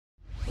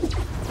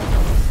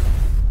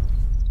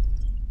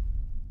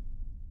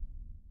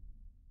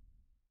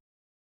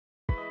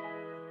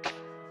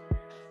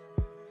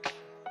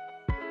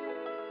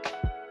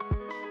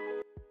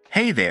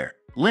Hey there,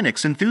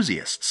 Linux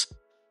enthusiasts!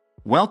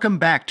 Welcome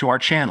back to our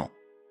channel.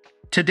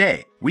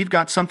 Today, we've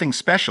got something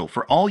special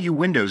for all you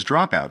Windows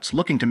dropouts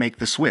looking to make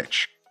the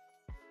switch.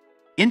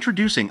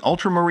 Introducing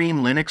Ultramarine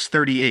Linux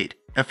 38,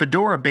 a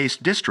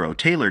Fedora-based distro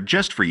tailored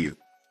just for you.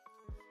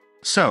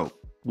 So,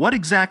 what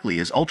exactly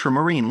is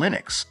Ultramarine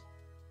Linux?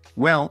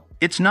 Well,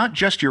 it's not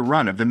just your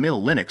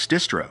run-of-the-mill Linux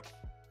distro.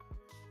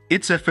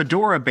 It's a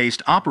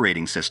Fedora-based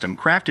operating system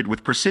crafted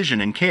with precision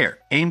and care,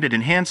 aimed at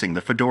enhancing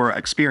the Fedora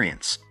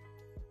experience.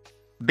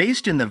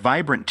 Based in the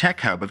vibrant tech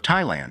hub of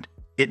Thailand,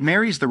 it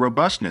marries the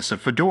robustness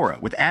of Fedora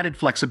with added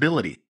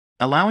flexibility,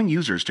 allowing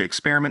users to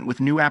experiment with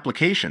new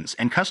applications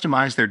and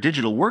customize their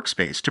digital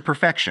workspace to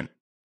perfection.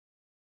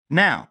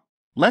 Now,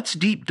 let's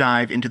deep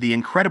dive into the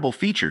incredible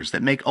features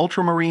that make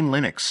Ultramarine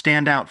Linux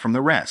stand out from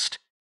the rest.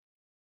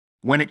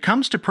 When it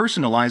comes to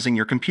personalizing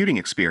your computing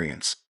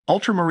experience,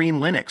 Ultramarine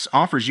Linux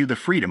offers you the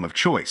freedom of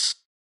choice.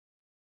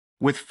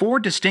 With 4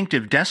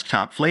 distinctive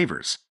desktop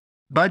flavors,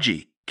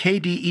 Budgie,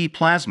 KDE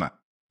Plasma,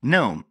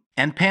 GNOME,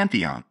 and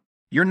Pantheon,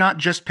 you're not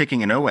just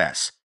picking an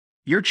OS,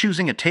 you're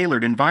choosing a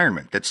tailored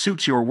environment that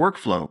suits your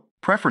workflow,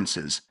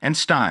 preferences, and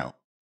style.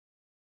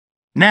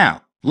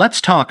 Now, let's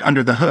talk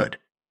under the hood.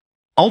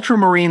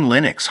 Ultramarine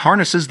Linux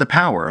harnesses the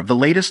power of the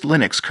latest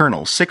Linux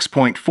kernel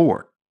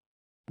 6.4.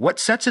 What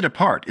sets it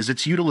apart is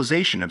its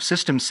utilization of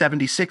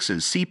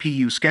System76's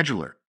CPU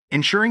scheduler,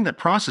 ensuring that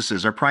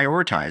processes are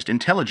prioritized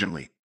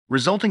intelligently,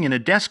 resulting in a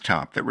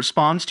desktop that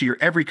responds to your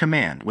every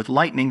command with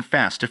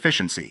lightning-fast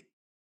efficiency.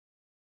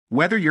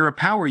 Whether you're a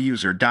power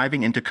user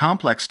diving into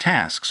complex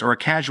tasks or a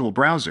casual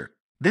browser,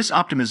 this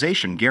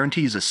optimization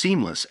guarantees a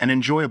seamless and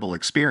enjoyable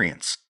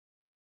experience.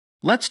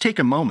 Let's take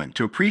a moment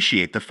to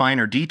appreciate the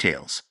finer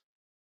details.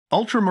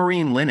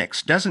 Ultramarine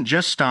Linux doesn't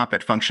just stop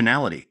at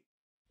functionality.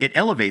 It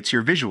elevates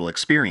your visual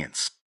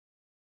experience.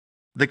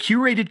 The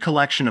curated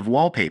collection of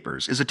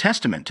wallpapers is a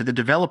testament to the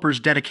developer's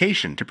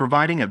dedication to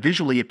providing a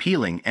visually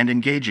appealing and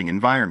engaging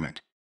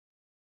environment.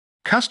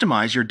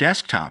 Customize your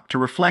desktop to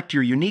reflect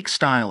your unique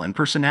style and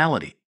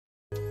personality.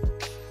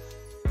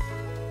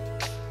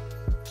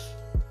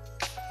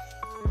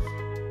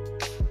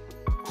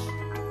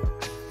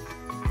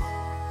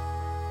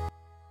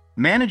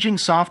 Managing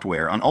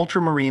software on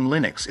Ultramarine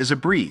Linux is a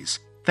breeze,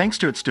 thanks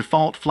to its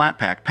default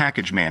Flatpak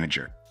package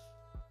manager.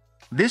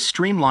 This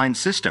streamlined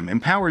system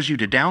empowers you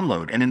to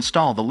download and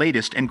install the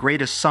latest and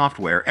greatest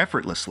software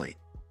effortlessly.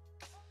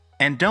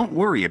 And don't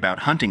worry about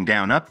hunting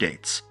down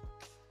updates.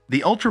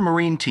 The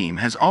Ultramarine team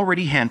has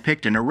already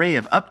handpicked an array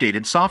of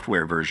updated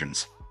software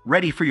versions,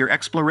 ready for your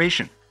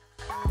exploration.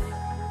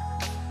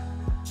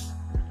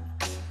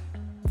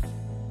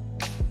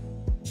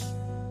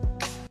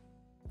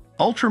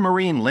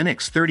 Ultramarine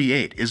Linux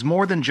 38 is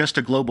more than just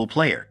a global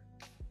player.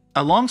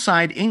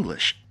 Alongside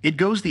English, it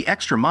goes the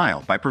extra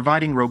mile by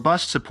providing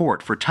robust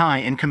support for Thai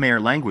and Khmer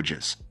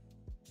languages.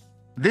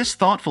 This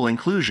thoughtful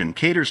inclusion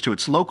caters to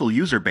its local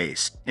user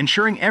base,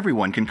 ensuring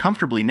everyone can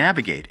comfortably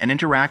navigate and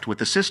interact with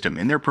the system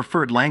in their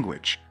preferred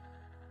language.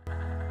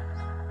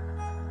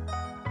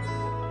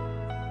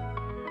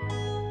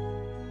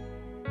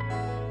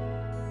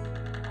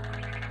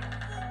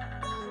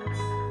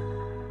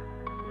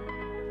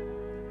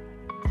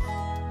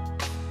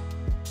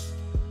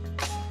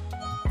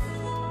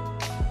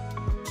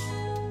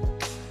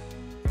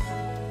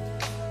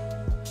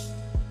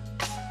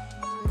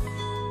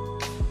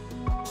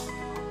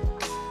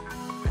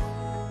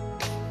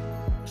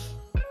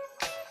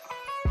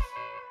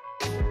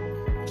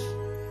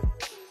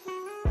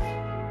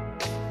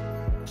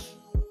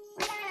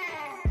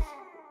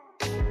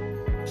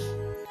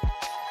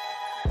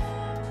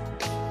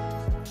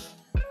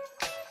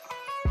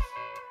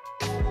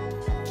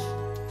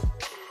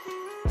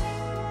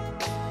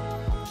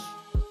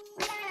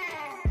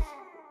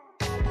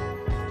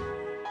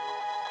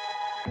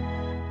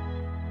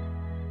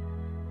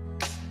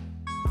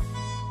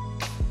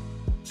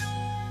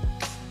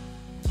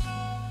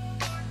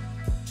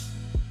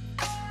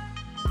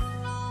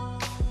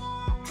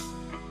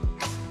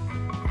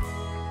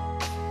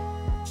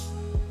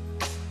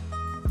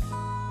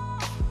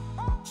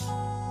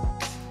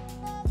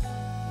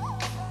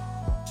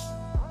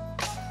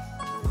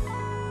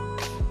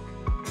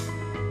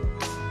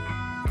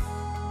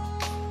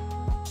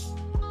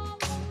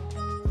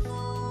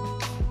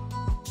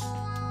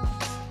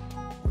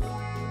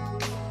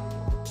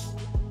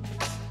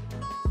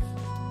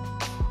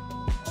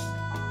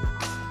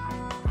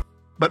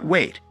 But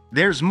wait,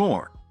 there's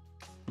more.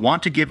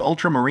 Want to give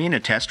Ultramarine a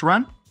test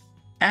run?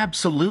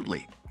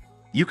 Absolutely.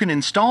 You can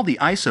install the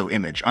ISO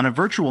image on a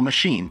virtual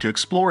machine to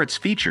explore its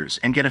features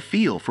and get a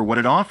feel for what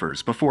it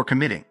offers before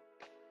committing.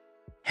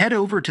 Head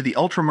over to the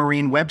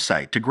Ultramarine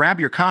website to grab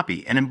your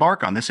copy and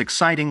embark on this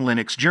exciting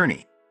Linux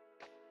journey.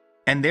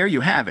 And there you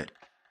have it,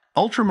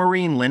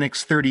 Ultramarine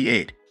Linux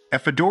 38, a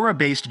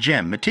Fedora-based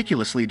gem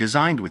meticulously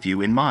designed with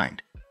you in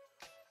mind.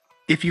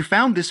 If you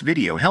found this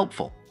video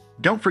helpful,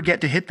 don't forget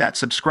to hit that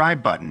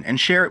subscribe button and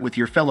share it with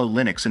your fellow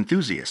Linux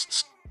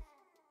enthusiasts.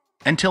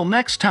 Until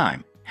next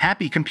time,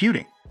 happy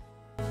computing!